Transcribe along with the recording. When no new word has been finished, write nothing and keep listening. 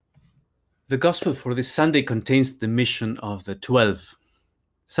The Gospel for this Sunday contains the mission of the 12.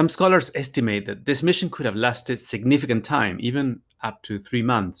 Some scholars estimate that this mission could have lasted significant time, even up to 3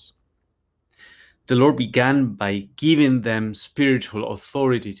 months. The Lord began by giving them spiritual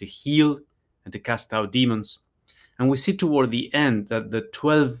authority to heal and to cast out demons. And we see toward the end that the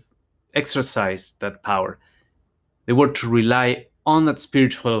 12 exercised that power. They were to rely on that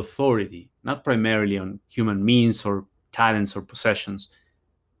spiritual authority, not primarily on human means or talents or possessions.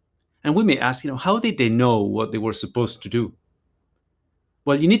 And we may ask, how did they know what they were supposed to do?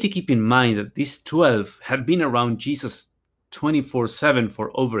 Well, you need to keep in mind that these 12 had been around Jesus 24/7 for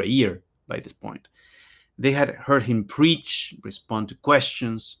over a year by this point. They had heard him preach, respond to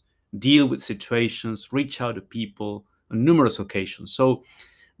questions, deal with situations, reach out to people on numerous occasions. So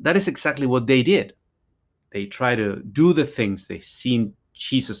that is exactly what they did. They tried to do the things they've seen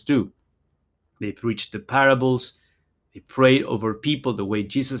Jesus do. They preached the parables. They prayed over people the way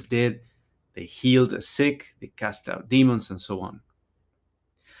Jesus did. They healed the sick. They cast out demons and so on.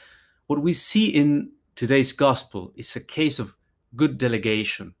 What we see in today's gospel is a case of good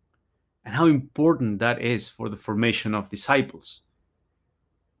delegation and how important that is for the formation of disciples.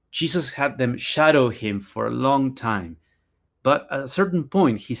 Jesus had them shadow him for a long time, but at a certain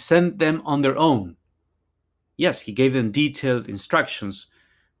point, he sent them on their own. Yes, he gave them detailed instructions,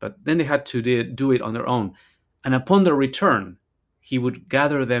 but then they had to do it on their own. And upon their return, he would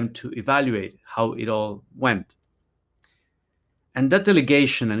gather them to evaluate how it all went. And that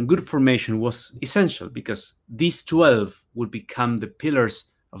delegation and good formation was essential because these 12 would become the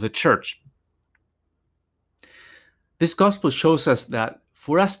pillars of the church. This gospel shows us that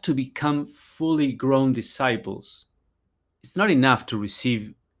for us to become fully grown disciples, it's not enough to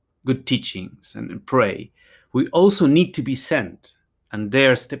receive good teachings and pray. We also need to be sent and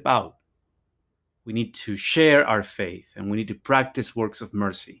dare step out. We need to share our faith and we need to practice works of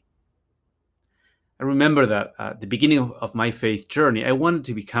mercy. I remember that at the beginning of my faith journey, I wanted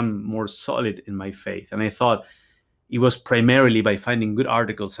to become more solid in my faith. And I thought it was primarily by finding good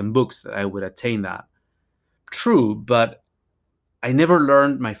articles and books that I would attain that. True, but I never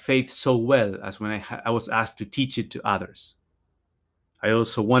learned my faith so well as when I was asked to teach it to others. I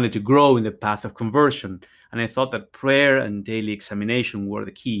also wanted to grow in the path of conversion, and I thought that prayer and daily examination were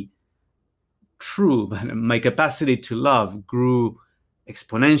the key. True, but my capacity to love grew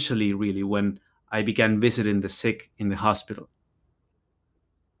exponentially, really, when I began visiting the sick in the hospital.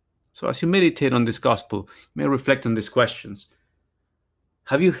 So as you meditate on this gospel, you may reflect on these questions.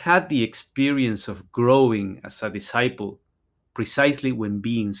 Have you had the experience of growing as a disciple precisely when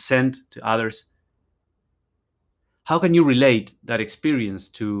being sent to others? How can you relate that experience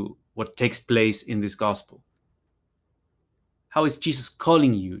to what takes place in this gospel? How is Jesus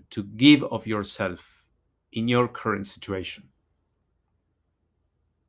calling you to give of yourself in your current situation?